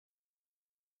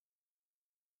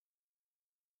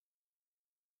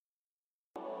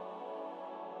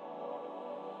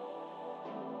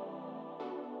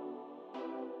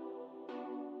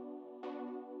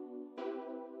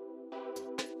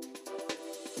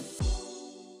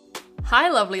Hi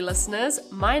lovely listeners,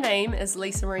 my name is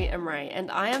Lisa Marie Imre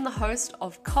and I am the host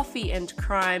of Coffee and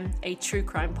Crime, a true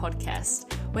crime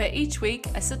podcast, where each week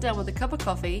I sit down with a cup of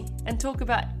coffee and talk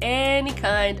about any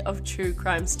kind of true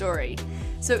crime story.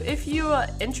 So if you are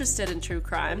interested in true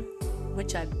crime,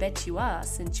 which I bet you are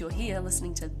since you're here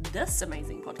listening to this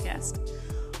amazing podcast,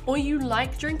 or you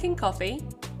like drinking coffee,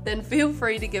 then feel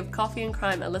free to give Coffee and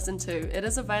Crime a listen too. It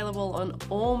is available on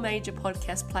all major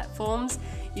podcast platforms.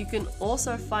 You can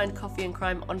also find Coffee and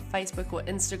Crime on Facebook or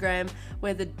Instagram,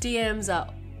 where the DMs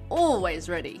are always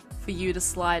ready for you to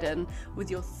slide in with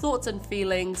your thoughts and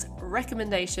feelings,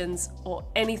 recommendations, or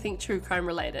anything true crime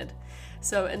related.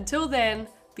 So until then,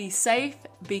 be safe,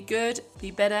 be good, be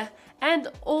better, and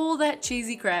all that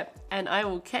cheesy crap, and I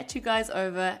will catch you guys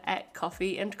over at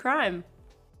Coffee and Crime.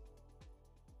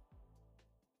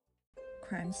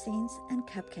 Crime Scenes and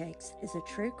Cupcakes is a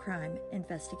true crime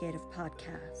investigative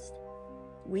podcast.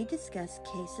 We discuss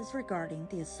cases regarding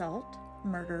the assault,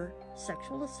 murder,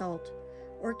 sexual assault,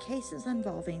 or cases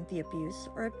involving the abuse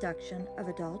or abduction of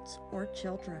adults or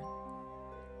children.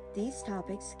 These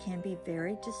topics can be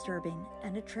very disturbing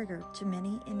and a trigger to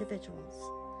many individuals,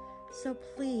 so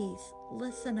please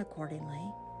listen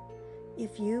accordingly.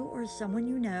 If you or someone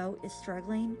you know is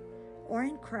struggling or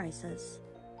in crisis,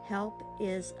 help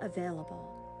is available.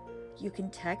 You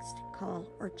can text, call,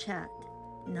 or chat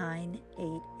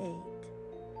 988.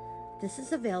 This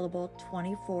is available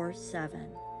 24/7.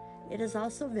 It is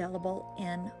also available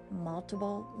in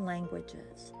multiple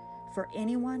languages for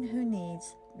anyone who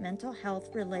needs mental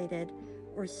health related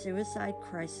or suicide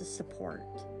crisis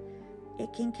support.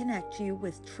 It can connect you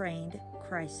with trained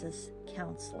crisis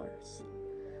counselors.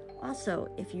 Also,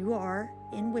 if you are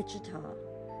in Wichita,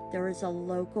 there is a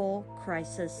local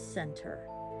crisis center.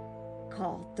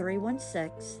 Call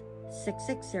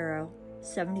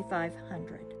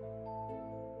 316-660-7500.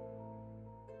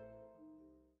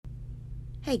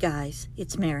 Hey guys,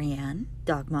 it's Marianne,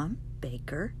 Dog Mom,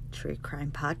 Baker, True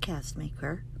Crime Podcast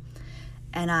Maker,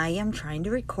 and I am trying to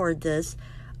record this.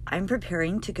 I'm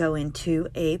preparing to go into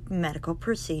a medical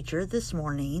procedure this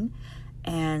morning,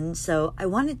 and so I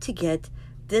wanted to get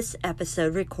this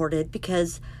episode recorded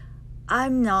because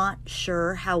I'm not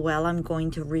sure how well I'm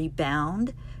going to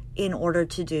rebound in order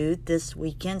to do this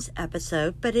weekend's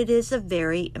episode, but it is a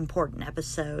very important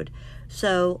episode.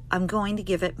 So I'm going to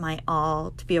give it my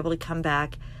all to be able to come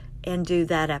back and do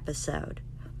that episode.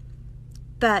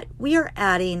 But we are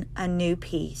adding a new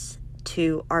piece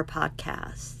to our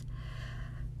podcast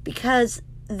because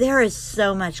there is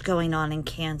so much going on in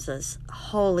Kansas.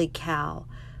 Holy cow.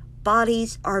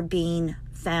 Bodies are being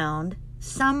found.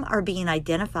 Some are being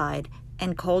identified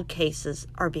and cold cases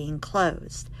are being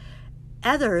closed.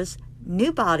 Others,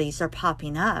 new bodies are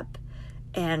popping up,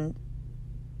 and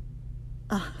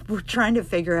we're trying to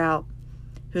figure out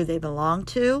who they belong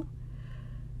to.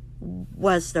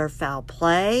 Was there foul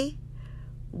play?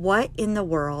 What in the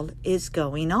world is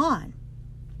going on?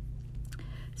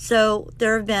 So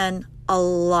there have been a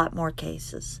lot more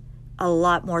cases, a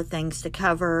lot more things to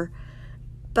cover,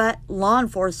 but law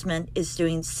enforcement is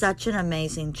doing such an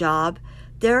amazing job.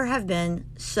 There have been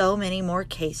so many more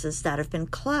cases that have been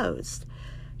closed.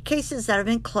 Cases that have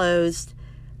been closed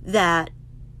that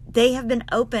they have been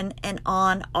open and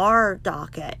on our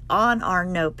docket, on our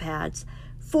notepads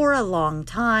for a long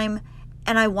time,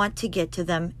 and I want to get to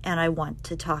them and I want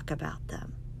to talk about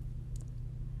them.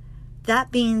 That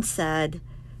being said,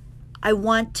 I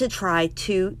want to try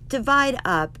to divide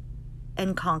up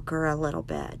and conquer a little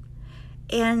bit.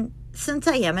 And since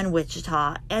I am in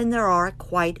Wichita, and there are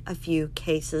quite a few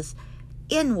cases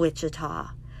in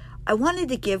Wichita, I wanted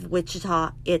to give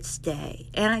Wichita its day.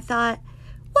 And I thought,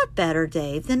 what better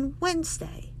day than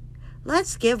Wednesday?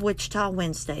 Let's give Wichita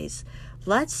Wednesdays.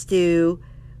 Let's do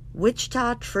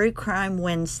Wichita True Crime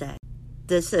Wednesday.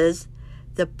 This is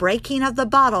the breaking of the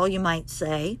bottle, you might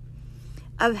say,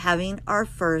 of having our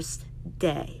first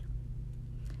day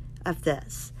of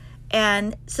this.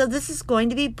 And so this is going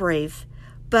to be brief,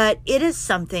 but it is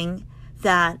something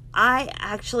that I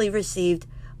actually received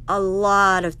a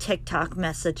lot of TikTok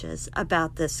messages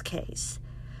about this case.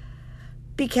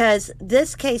 Because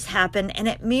this case happened and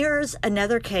it mirrors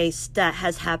another case that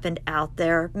has happened out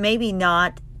there. Maybe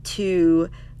not to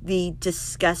the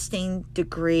disgusting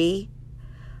degree,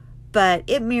 but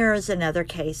it mirrors another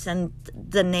case. And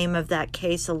the name of that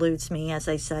case eludes me. As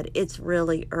I said, it's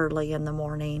really early in the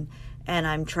morning and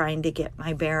I'm trying to get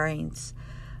my bearings.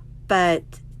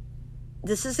 But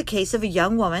this is a case of a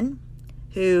young woman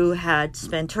who had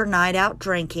spent her night out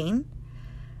drinking,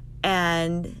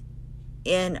 and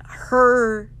in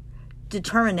her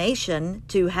determination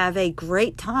to have a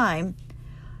great time,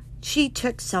 she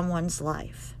took someone's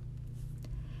life.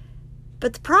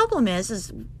 But the problem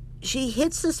is she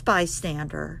hits this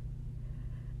bystander,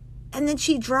 and then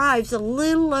she drives a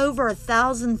little over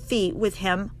 1,000 feet with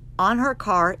him on her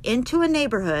car into a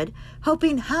neighborhood,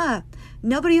 hoping,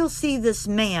 nobody will see this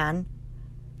man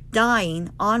dying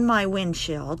on my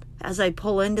windshield as I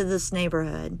pull into this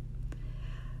neighborhood.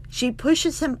 She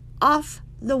pushes him off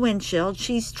the windshield.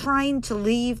 She's trying to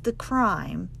leave the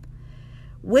crime.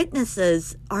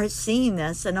 Witnesses are seeing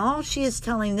this, and all she is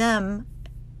telling them,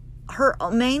 her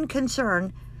main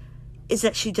concern is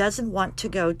that she doesn't want to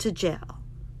go to jail.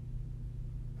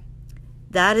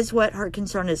 That is what her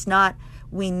concern is, not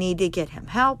we need to get him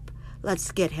help,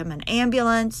 let's get him an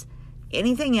ambulance,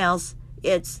 anything else.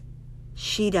 It's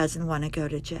she doesn't want to go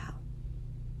to jail.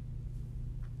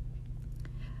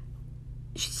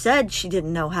 She said she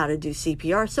didn't know how to do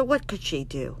CPR, so what could she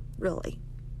do, really?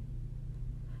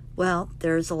 Well,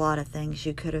 there's a lot of things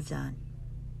you could have done.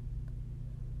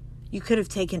 You could have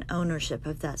taken ownership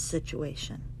of that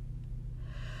situation.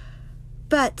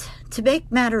 But to make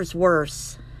matters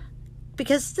worse,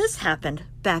 because this happened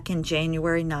back in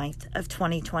January 9th of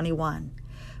 2021,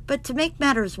 but to make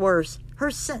matters worse, her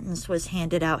sentence was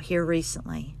handed out here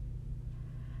recently.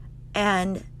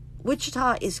 And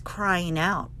Wichita is crying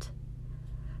out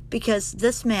because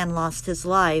this man lost his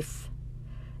life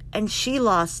and she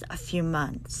lost a few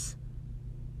months.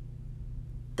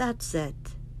 That's it.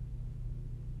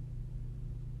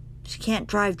 She can't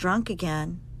drive drunk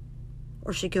again,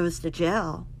 or she goes to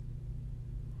jail.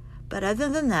 But other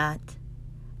than that,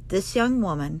 this young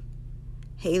woman,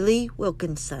 Hayley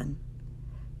Wilkinson,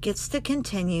 gets to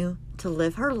continue to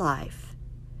live her life,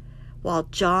 while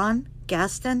John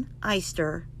Gaston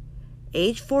Eister,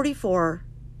 age 44,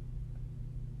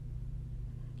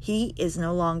 he is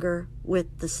no longer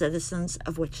with the citizens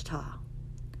of Wichita.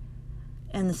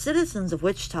 And the citizens of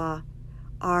Wichita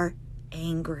are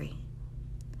angry.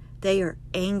 They are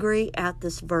angry at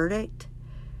this verdict.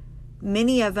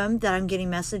 Many of them that I'm getting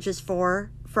messages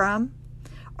from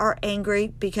are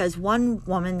angry because one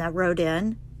woman that wrote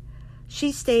in,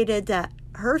 she stated that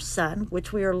her son,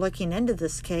 which we are looking into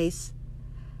this case,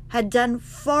 had done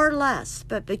far less,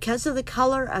 but because of the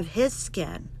color of his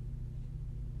skin,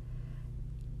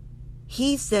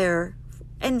 he's there,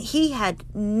 and he had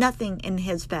nothing in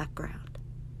his background.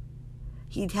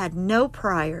 He'd had no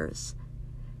priors,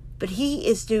 but he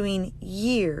is doing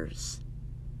years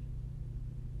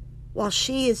while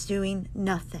she is doing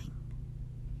nothing.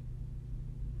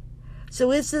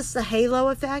 So is this the halo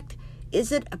effect?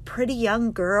 Is it a pretty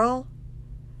young girl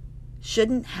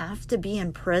shouldn't have to be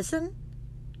in prison?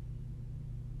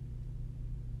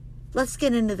 Let's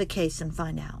get into the case and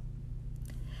find out.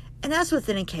 And as with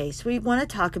any case, we want to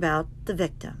talk about the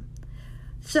victim.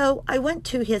 So I went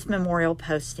to his memorial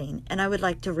posting, and I would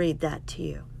like to read that to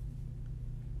you.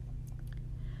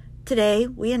 Today,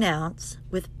 we announce,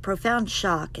 with profound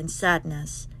shock and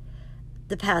sadness,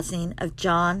 the passing of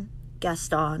John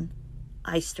Gaston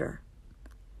Eister,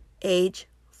 age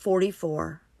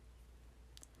 44,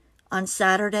 on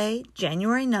Saturday,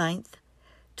 January 9th,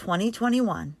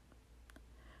 2021,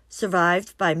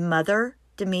 survived by Mother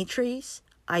Demetrius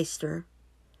Eister,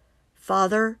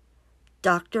 Father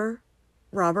Dr.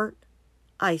 Robert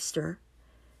Eister,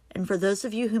 and for those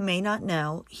of you who may not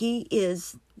know, he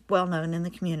is well known in the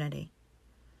community.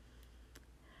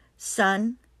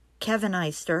 Son Kevin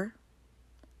Eister,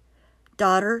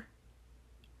 daughter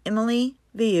Emily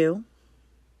Viu,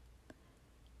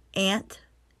 Aunt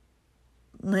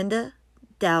Linda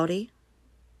Dowdy,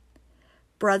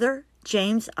 brother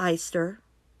James Eister,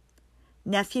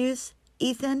 nephews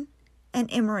Ethan and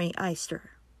Emery Eister.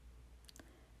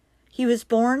 He was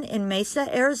born in Mesa,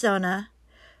 Arizona,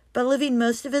 but living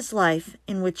most of his life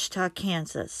in Wichita,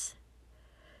 Kansas.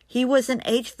 He was an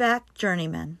HVAC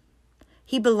journeyman.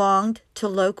 He belonged to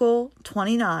Local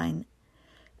 29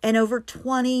 and over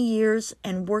 20 years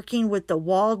and working with the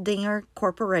Waldinger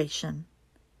Corporation.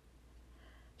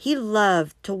 He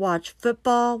loved to watch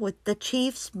football, with the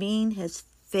Chiefs being his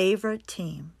favorite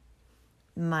team.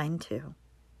 Mine too.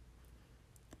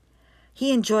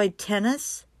 He enjoyed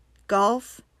tennis,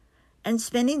 golf, and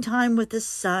spending time with his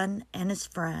son and his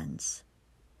friends.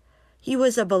 He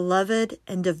was a beloved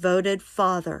and devoted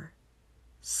father,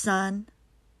 son,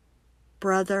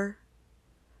 brother,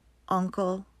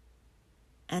 uncle,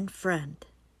 and friend.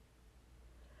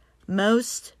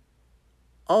 Most,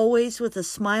 always with a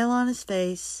smile on his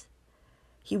face,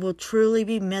 he will truly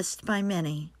be missed by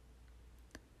many.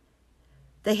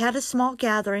 They had a small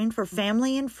gathering for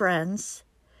family and friends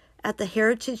at the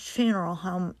Heritage Funeral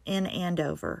Home in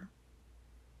Andover.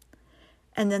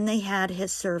 And then they had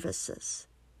his services.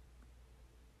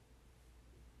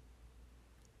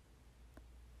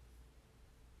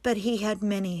 but he had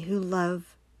many who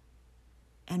love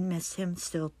and miss him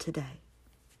still today.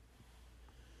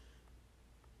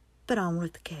 But on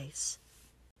with the case.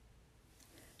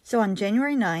 So on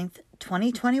January 9th,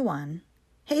 2021,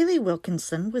 Hayley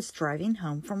Wilkinson was driving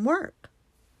home from work.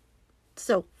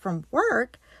 So from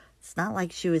work, it's not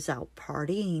like she was out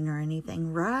partying or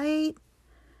anything, right?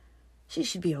 She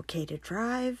should be okay to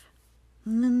drive.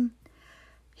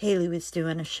 Hayley was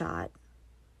doing a shot.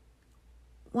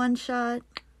 One shot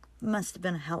must have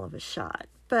been a hell of a shot,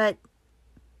 but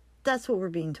that's what we're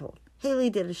being told. Hayley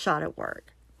did a shot at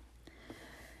work.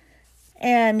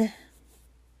 And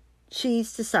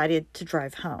she's decided to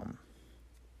drive home.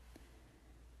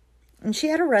 And she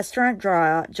had a restaurant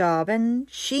job, and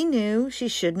she knew she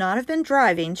should not have been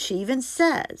driving, she even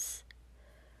says.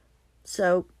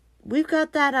 So we've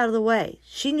got that out of the way.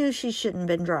 She knew she shouldn't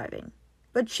have been driving,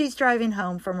 but she's driving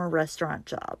home from a restaurant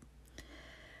job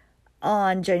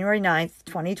on January 9th,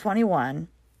 2021.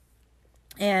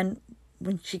 And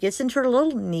when she gets into her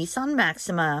little Nissan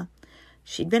Maxima,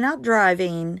 she'd been out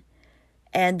driving,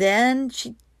 and then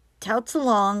she touts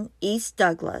along East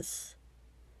Douglas.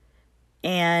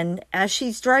 And as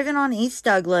she's driving on East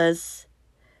Douglas,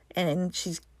 and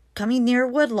she's coming near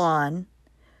Woodlawn,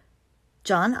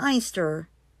 John Eister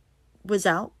was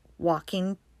out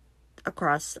walking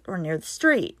across or near the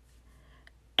street.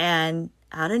 And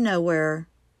out of nowhere,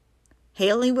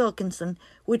 Hayley Wilkinson,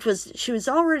 she was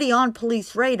already on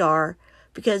police radar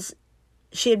because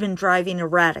she had been driving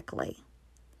erratically.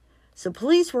 So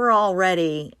police were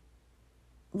already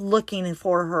looking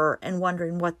for her and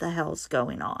wondering what the hell's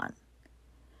going on.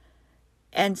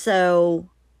 And so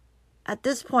at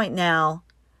this point now,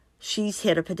 she's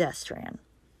hit a pedestrian.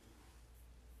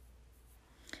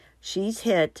 She's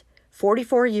hit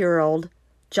 44-year-old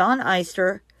John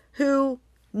Eister, who,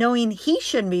 knowing he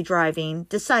shouldn't be driving,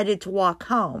 decided to walk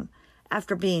home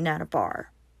after being at a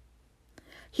bar.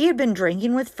 He had been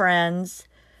drinking with friends,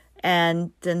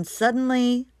 and then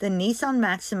suddenly the Nissan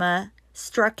Maxima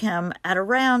struck him at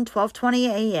around 12:20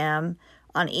 a.m.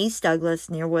 on East Douglas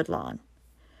near Woodlawn.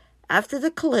 After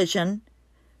the collision,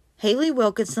 Hayley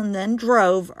Wilkinson then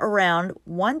drove around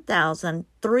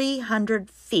 1,300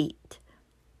 feet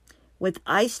with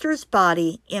Eister's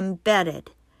body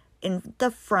embedded in the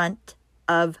front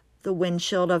of the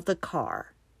windshield of the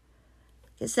car.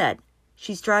 Like I said,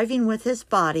 she's driving with his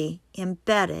body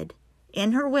embedded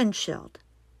in her windshield.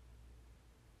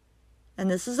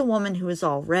 And this is a woman who is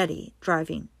already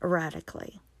driving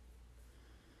erratically.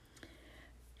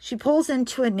 She pulls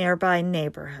into a nearby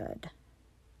neighborhood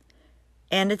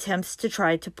and attempts to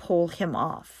try to pull him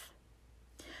off.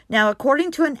 Now, according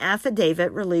to an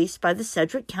affidavit released by the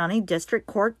Sedgwick County District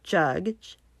Court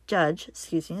judge,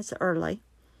 it's early,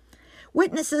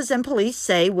 witnesses and police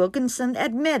say Wilkinson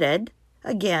admitted,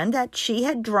 again, that she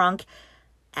had drunk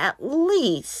at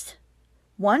least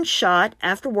one shot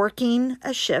after working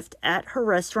a shift at her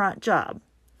restaurant job.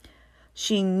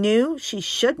 She knew she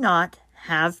should not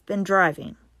have been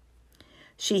driving.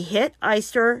 She hit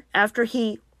Eister after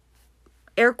he,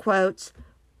 air quotes,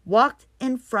 walked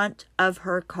in front of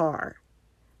her car.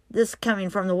 This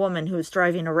coming from the woman who was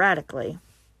driving erratically.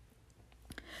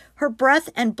 Her breath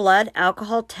and blood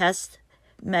alcohol test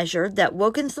measured that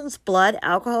Wilkinson's blood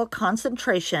alcohol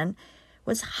concentration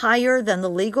was higher than the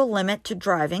legal limit to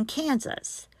drive in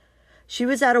Kansas. She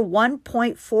was at a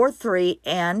 1.43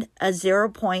 and a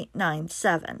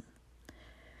 0.97.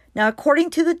 Now,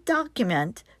 according to the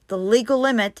document, the legal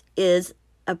limit is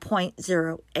a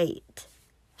 0.08.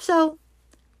 So,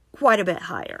 quite a bit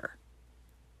higher.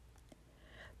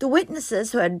 The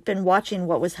witnesses who had been watching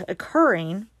what was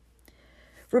occurring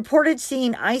reported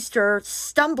seeing Eister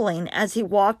stumbling as he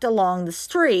walked along the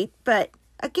street, but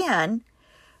again,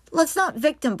 let's not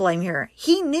victim blame here.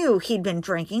 He knew he'd been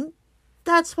drinking.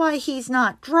 That's why he's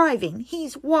not driving.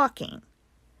 He's walking.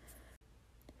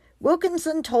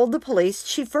 Wilkinson told the police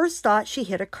she first thought she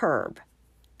hit a curb.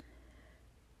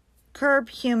 Curb,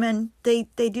 human, they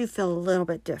do feel a little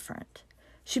bit different.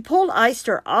 She pulled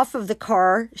Eister off of the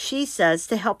car, she says,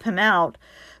 to help him out,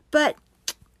 but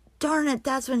darn it,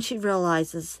 that's when she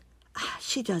realizes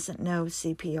she doesn't know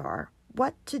CPR.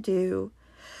 What to do.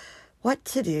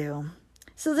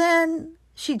 So then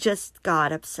she just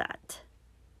got upset.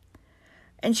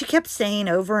 And she kept saying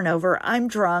over and over, I'm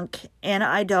drunk and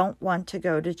I don't want to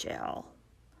go to jail.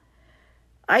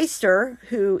 Eister,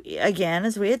 who, again,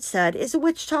 as we had said, is a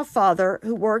Wichita father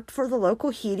who worked for the local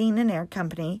heating and air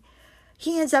company,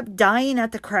 he ends up dying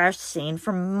at the crash scene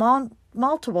from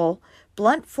multiple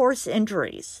blunt force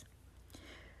injuries.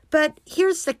 But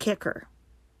here's the kicker.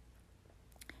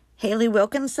 Hayley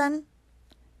Wilkinson,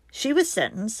 She was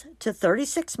sentenced to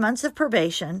 36 months of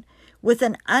probation with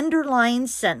an underlying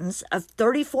sentence of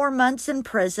 34 months in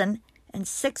prison and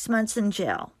 6 months in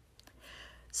jail.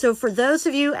 So for those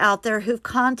of you out there who've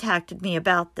contacted me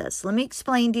about this, let me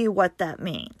explain to you what that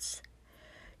means.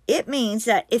 It means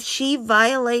that if she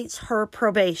violates her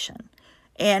probation,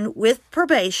 and with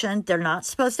probation, they're not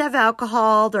supposed to have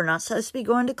alcohol, they're not supposed to be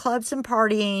going to clubs and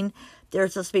partying, they're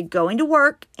supposed to be going to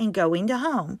work and going to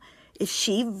home. If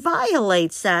she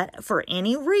violates that for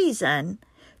any reason,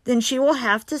 then she will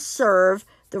have to serve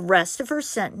the rest of her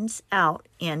sentence out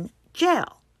in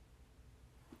jail.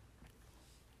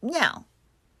 Now,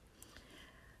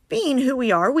 being who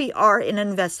we are an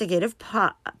investigative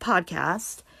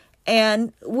podcast,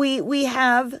 and we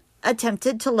have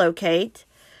attempted to locate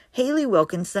Hayley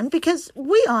Wilkinson because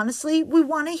we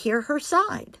want to hear her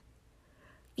side.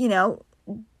 You know,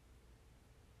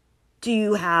 do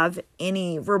you have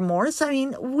any remorse? I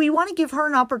mean, we want to give her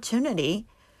an opportunity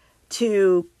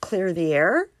to clear the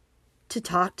air, to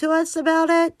talk to us about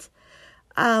it,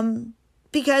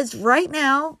 because right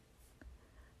now,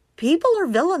 people are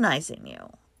villainizing you.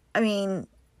 I mean,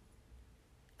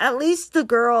 at least the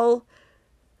girl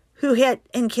who hit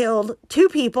and killed 2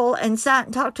 people and sat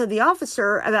and talked to the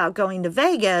officer about going to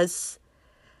Vegas,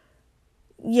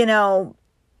 you know,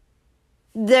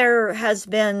 there has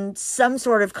been some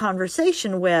sort of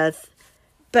conversation with,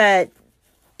 but,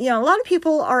 you know, a lot of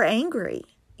people are angry.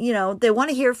 You know, they want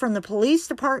to hear from the police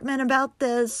department about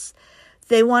this.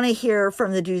 They want to hear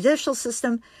from the judicial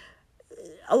system.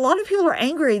 A lot of people are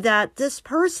angry that this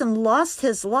person lost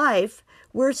his life.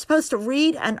 We're supposed to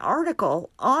read an article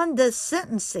on this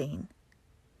sentencing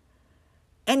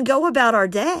and go about our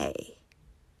day.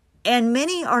 And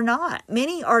many are not.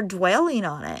 Many are dwelling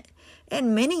on it.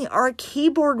 And many are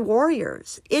keyboard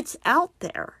warriors. It's out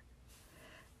there.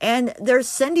 And they're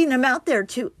sending them out there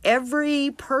to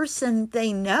every person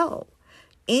they know.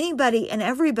 Anybody and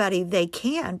everybody they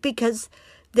can, because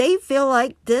they feel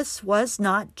like this was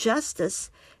not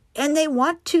justice. And they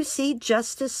want to see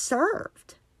justice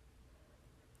served.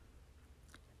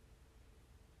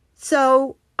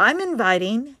 So I'm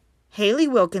inviting Hayley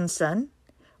Wilkinson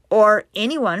or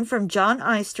anyone from John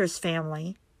Eister's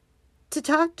family to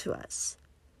talk to us.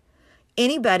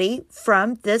 Anybody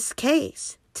from this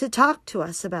case to talk to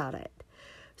us about it.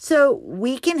 So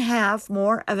we can have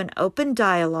more of an open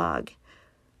dialogue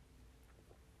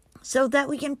so that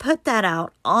we can put that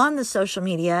out on the social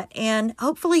media and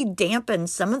hopefully dampen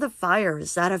some of the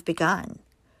fires that have begun.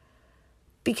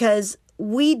 Because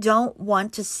we don't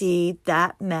want to see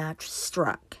that match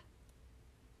struck.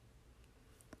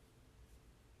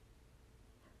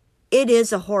 It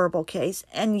is a horrible case.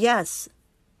 And yes,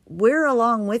 we're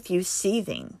along with you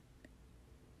seething.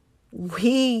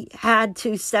 We had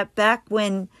to step back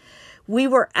when we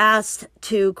were asked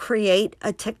to create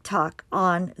a TikTok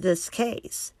on this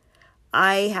case.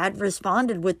 I had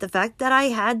responded with the fact that I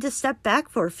had to step back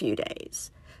for a few days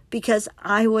because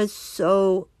I was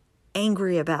so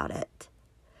angry about it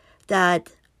that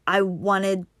I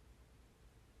wanted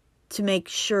to make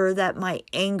sure that my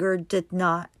anger did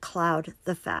not cloud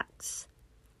the facts.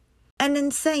 And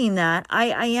in saying that,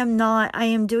 I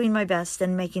am doing my best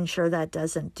in making sure that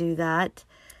doesn't do that.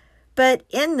 But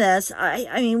in this,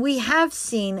 I mean, we have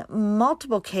seen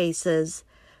multiple cases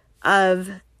of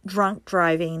drunk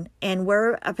driving and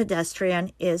where a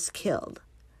pedestrian is killed.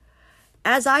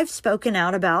 As I've spoken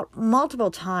out about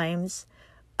multiple times,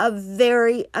 a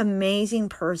very amazing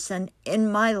person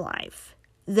in my life,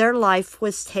 their life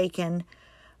was taken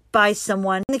by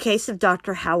someone. In the case of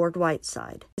Dr. Howard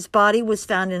Whiteside, his body was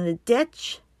found in a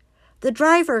ditch. The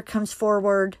driver comes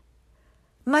forward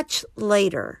much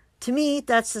later. To me,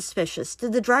 that's suspicious.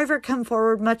 Did the driver come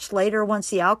forward much later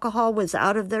once the alcohol was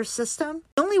out of their system?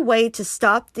 The only way to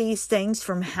stop these things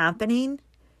from happening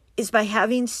is by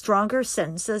having stronger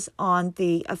sentences on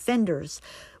the offenders.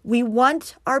 We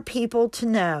want our people to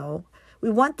know,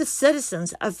 we want the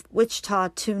citizens of Wichita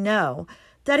to know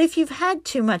that if you've had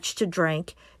too much to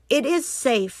drink, it is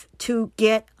safe to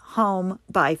get home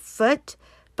by foot,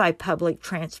 by public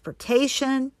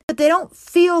transportation. But they don't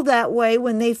feel that way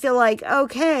when they feel like,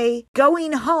 okay,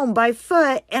 going home by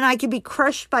foot and I could be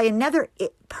crushed by another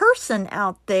person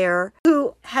out there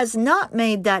who has not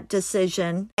made that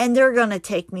decision and they're going to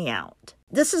take me out.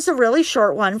 This is a really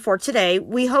short one for today.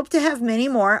 We hope to have many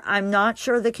more. I'm not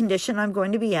sure the condition I'm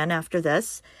going to be in after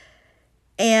this.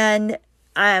 And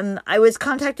I was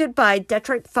contacted by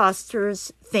Detrick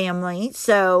Foster's family,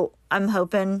 so I'm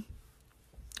hoping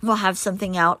we'll have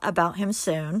something out about him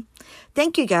soon.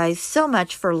 Thank you guys so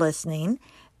much for listening.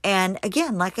 And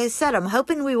again, like I said, I'm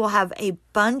hoping we will have a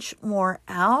bunch more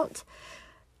out.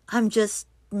 I'm just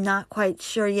not quite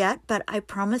sure yet, but I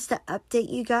promise to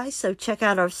update you guys. So check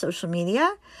out our social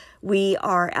media. We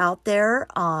are out there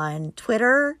on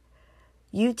Twitter,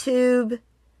 YouTube,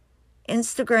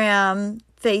 Instagram,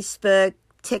 Facebook,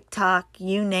 TikTok,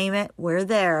 you name it. We're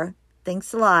there.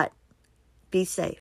 Thanks a lot. Be safe.